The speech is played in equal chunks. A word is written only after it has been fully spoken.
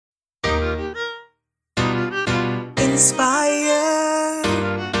Inspire,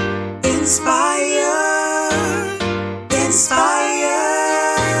 inspire, inspire,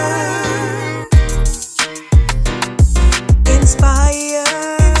 inspire,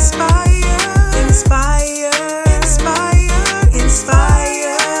 inspire, inspire, inspire,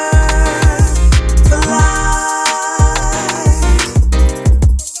 inspire for life.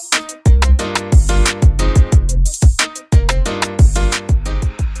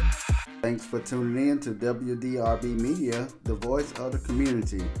 Thanks for tuning in to WDRB Media, the voice of the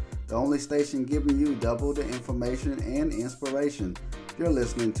community, the only station giving you double the information and inspiration. You're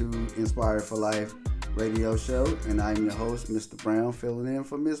listening to Inspire for Life radio show, and I'm your host, Mr. Brown, filling in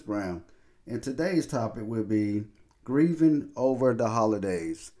for Miss Brown. And today's topic will be grieving over the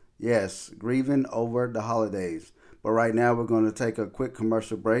holidays. Yes, grieving over the holidays. But right now, we're going to take a quick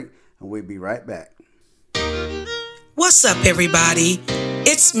commercial break, and we'll be right back. What's up, everybody?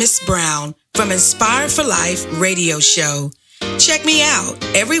 It's Miss Brown from Inspire for Life radio show. Check me out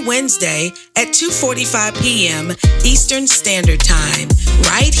every Wednesday at 2:45 p.m. Eastern Standard Time,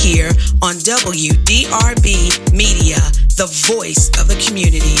 right here on WDRB Media, the voice of the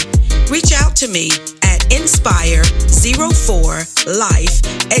community. Reach out to me at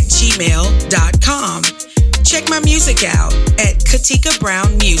inspire04life@gmail.com. Check my music out at Katika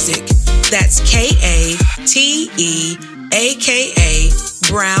Brown Music. That's KATEAKA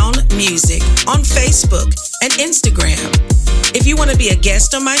Brown Music on Facebook and Instagram. If you want to be a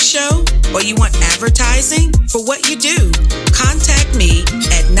guest on my show or you want advertising for what you do, contact me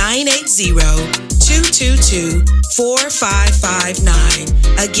at 980-222-4559.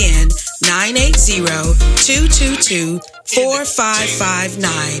 Again,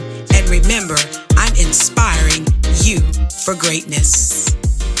 980-222-4559. And remember, I'm inspiring you for greatness.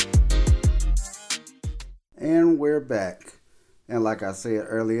 And we're back. And like I said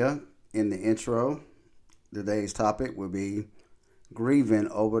earlier in the intro, today's topic will be grieving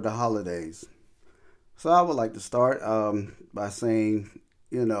over the holidays. So I would like to start by saying,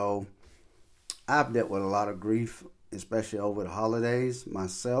 I've dealt with a lot of grief, especially over the holidays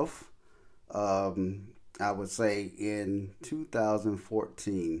myself. I would say in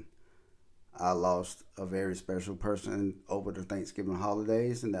 2014, I lost a very special person over the Thanksgiving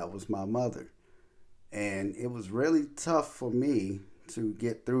holidays, and that was my mother. And it was really tough for me to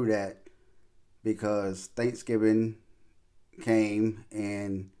get through that because Thanksgiving came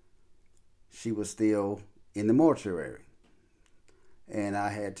and she was still in the mortuary. And I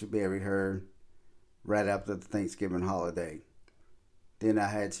had to bury her right after the Thanksgiving holiday. Then I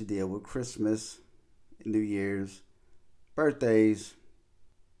had to deal with Christmas, New Year's, birthdays,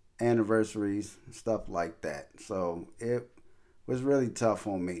 anniversaries, stuff like that. So it was really tough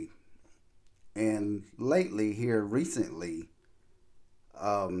on me. And lately, here recently,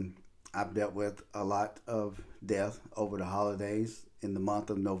 I've dealt with a lot of death over the holidays in the month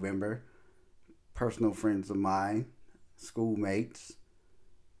of November. Personal friends of mine, schoolmates,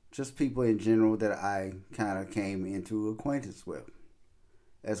 just people in general that I kind of came into acquaintance with,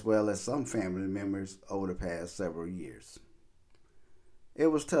 as well as some family members over the past several years. It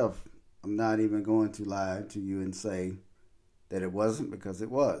was tough. I'm not even going to lie to you and say that it wasn't, because it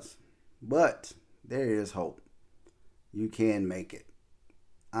was. But there is hope. You can make it.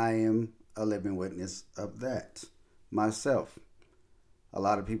 I am a living witness of that myself. A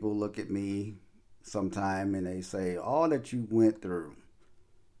lot of people look at me sometime and they say, all that you went through,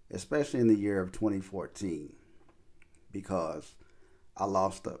 especially in the year of 2014, because I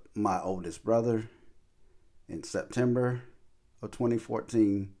lost my oldest brother in September of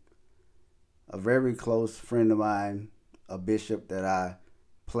 2014, a very close friend of mine, a bishop that I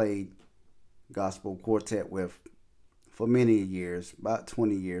played gospel quartet with for many years, about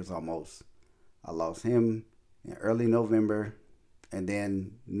 20 years almost. I lost him in early November, and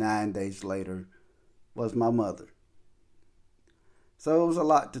then 9 days later was my mother. So it was a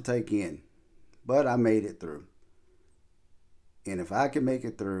lot to take in, but I made it through. And if I can make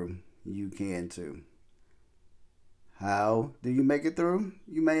it through, you can too. How do you make it through,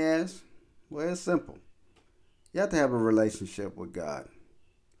 you may ask? Well, it's simple. You have to have a relationship with God.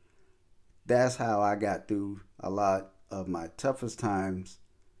 That's how I got through a lot of my toughest times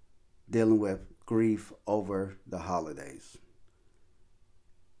dealing with grief over the holidays.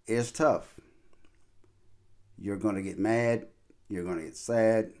 It's tough. You're going to get mad. You're going to get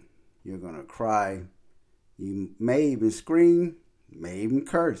sad. You're going to cry. You may even scream, may even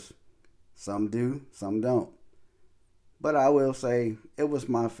curse. Some do, some don't. But I will say it was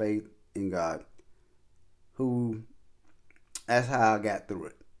my faith in God that's how I got through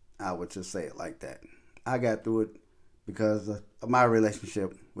it. I would just say it like that. I got through it because of my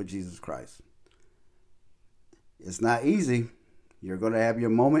relationship with Jesus Christ. It's not easy. You're going to have your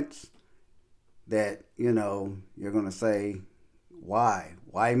moments that, you're going to say, why?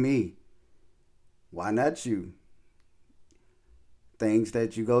 Why me? Why not you? Things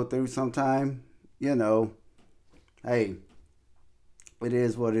that you go through sometime, hey, it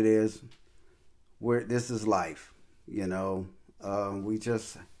is what it is. This is life, we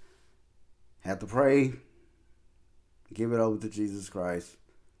just have to pray, give it over to Jesus Christ,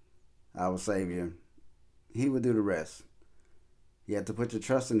 our Savior. He will do the rest. You have to put your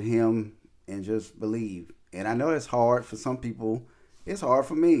trust in Him and just believe. And I know it's hard for some people. It's hard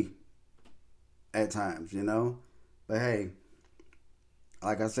for me at times, But hey,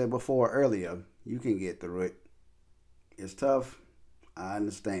 like I said before earlier, you can get through it. It's tough. I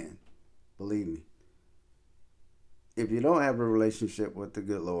understand. Believe me. If you don't have a relationship with the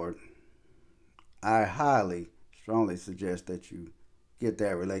good Lord, I highly, strongly suggest that you get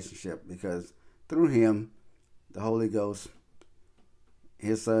that relationship, because through Him, the Holy Ghost,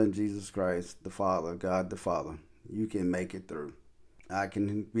 His Son, Jesus Christ, the Father, God the Father, you can make it through. I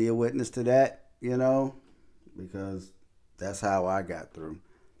can be a witness to that, because that's how I got through.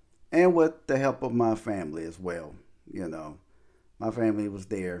 And with the help of my family as well, My family was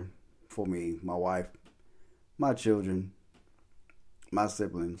there for me, my wife, my children, my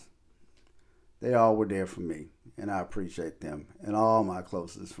siblings. They all were there for me, and I appreciate them and all my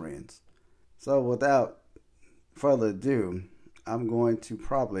closest friends. So without further ado, I'm going to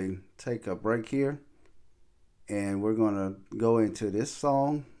probably take a break here, and we're going to go into this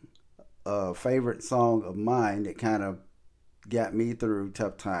song, a favorite song of mine that kind of got me through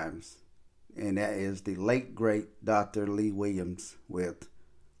tough times. And that is the late, great Dr. Lee Williams with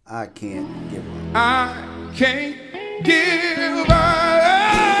I Can't Give Up. I can't give up.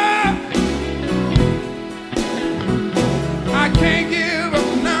 I can't give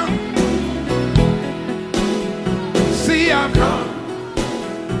up now. See, I've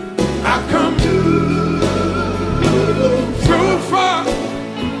come too far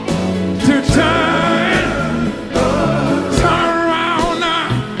to turn around now.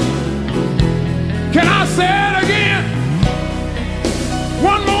 Can I say it again?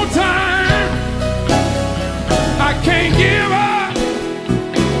 One more time. I can't give up.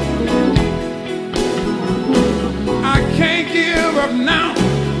 I can't give up now.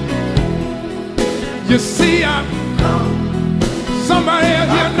 You see, somebody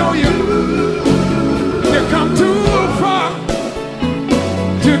else here know you come too far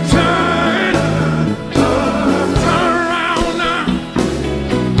to turn around now.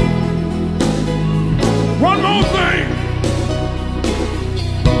 One more thing.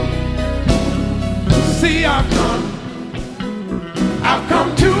 See, I've come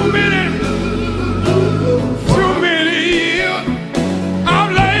too many years.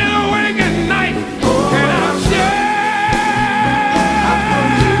 I've laid awake at night and I've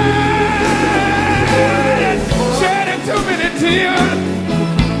shedding too many tears.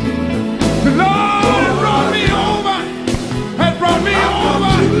 The Lord has brought me over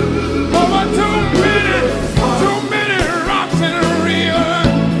too many rocks in a reel.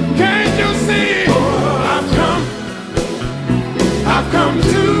 Can't you see? I've come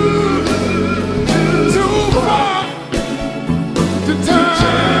too far to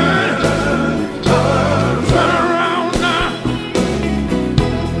turn around now.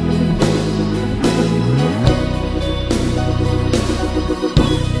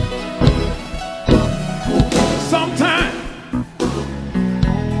 Sometimes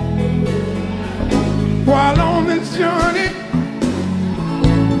while on this journey,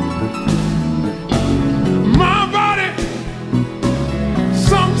 my body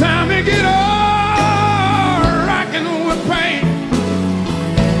sometimes it get all racking with pain.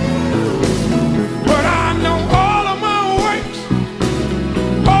 But I know all of my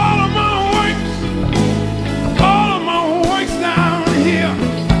works down here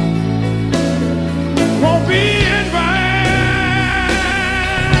won't be in vain.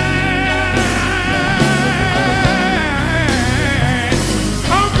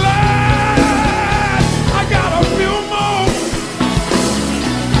 I'm glad I got a few more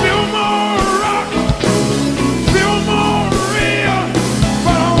rock, few more real.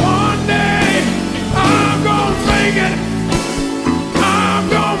 But one day I'm gonna make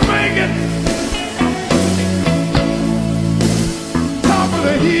it. Top of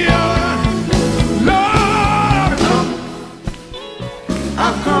the hill, Lord,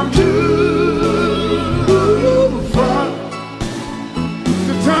 I've come too far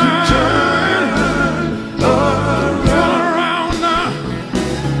to turn around now.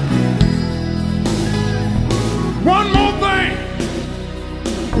 One more thing.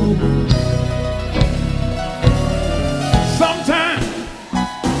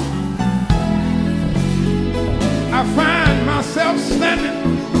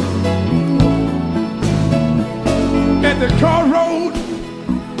 crossroad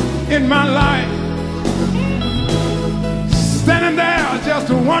in my life, standing there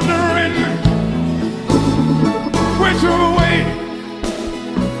just wondering which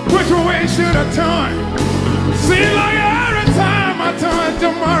way should I turn. Seems like every time I turn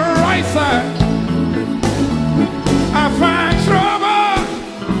to my right side, I find trouble,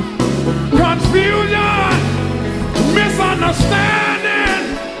 confusion, misunderstanding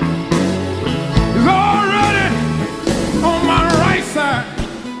is already on my right side.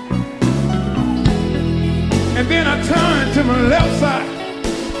 And then I turn to my left side,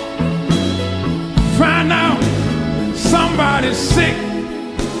 find out somebody's sick,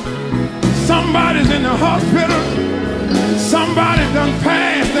 somebody's in the hospital, somebody done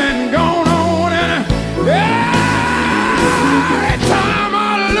passed and gone on, and every time I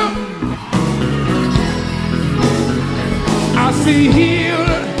look, I see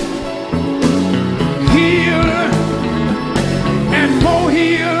healed, healed, and more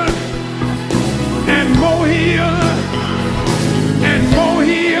healed, and more healed, and more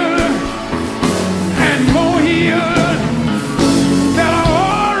healed, and more healed, that are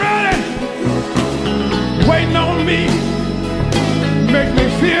already waiting on me, make me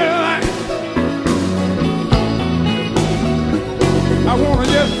feel like I want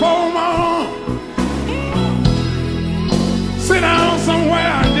to just fold my arms, sit down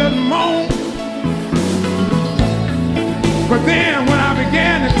somewhere and just moan. But then when I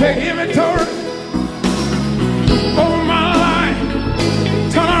began to take inventory over my life,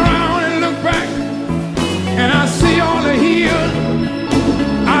 turn around and look back, and I see all the hills,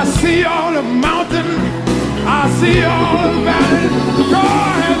 I see all the mountains, I see all the valleys.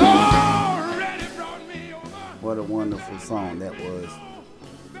 God has already brought me over. What a wonderful song that was.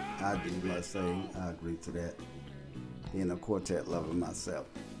 I do must say, I agree to that. Being a quartet lover myself,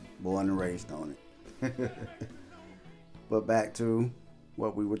 born and raised on it. But back to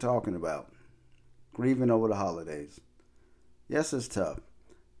what we were talking about. Grieving over the holidays. Yes, it's tough,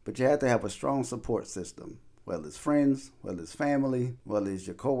 but you have to have a strong support system. Whether it's friends, whether it's family, whether it's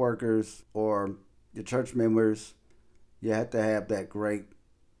your coworkers or your church members, you have to have that great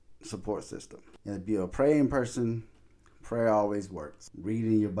support system. And if you're a praying person, prayer always works.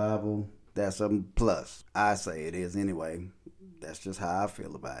 Reading your Bible, that's a plus. I say it is anyway. That's just how I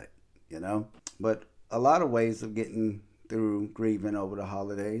feel about it, you know? But a lot of ways of getting through grieving over the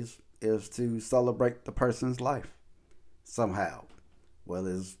holidays is to celebrate the person's life somehow.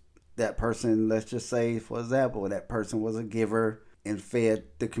 Whether it's that person, let's just say, for example, that person was a giver and fed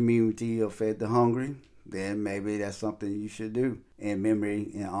the community or fed the hungry, then maybe that's something you should do in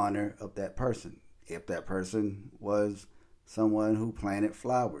memory and honor of that person. If that person was someone who planted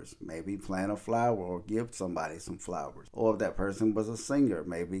flowers, maybe plant a flower or give somebody some flowers. Or if that person was a singer,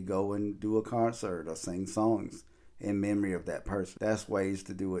 maybe go and do a concert or sing songs in memory of that person. That's ways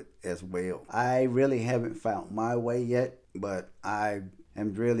to do it as well. I really haven't found my way yet, but I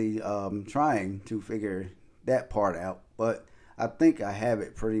am really trying to figure that part out. But I think I have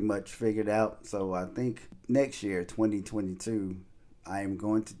it pretty much figured out. So I think next year, 2022, I am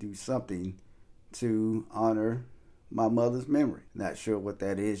going to do something to honor my mother's memory. Not sure what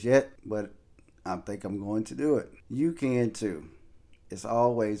that is yet, but I think I'm going to do it. You can too. It's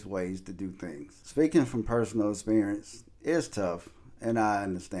always ways to do things. Speaking from personal experience, it's tough, and I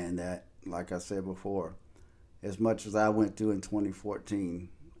understand that. Like I said before, as much as I went through in 2014,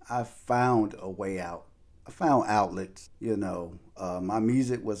 I found a way out. I found outlets, you know. My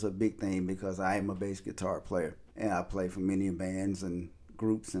music was a big thing because I am a bass guitar player, and I play for many bands and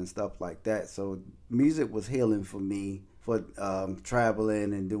groups and stuff like that. So music was healing for me for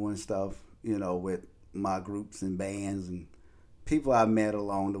traveling and doing stuff, you know, with my groups and bands and people I met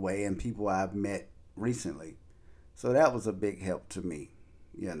along the way and people I've met recently. So that was a big help to me,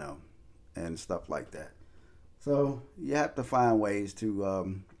 you know, and stuff like that. So you have to find ways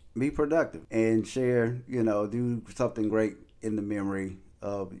to be productive and share, you know, do something great in the memory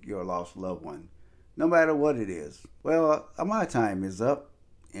of your lost loved one, no matter what it is. Well, my time is up,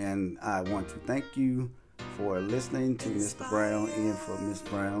 and I want to thank you for listening to Mr. Brown and for Miss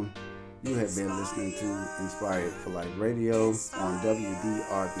Brown. You have been listening to Inspired for Life Radio on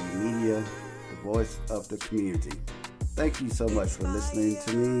WDRB Media, the voice of the community. Thank you so much for listening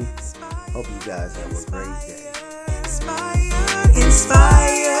to me. Hope you guys have a great day.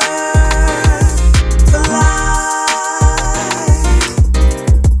 Inspire.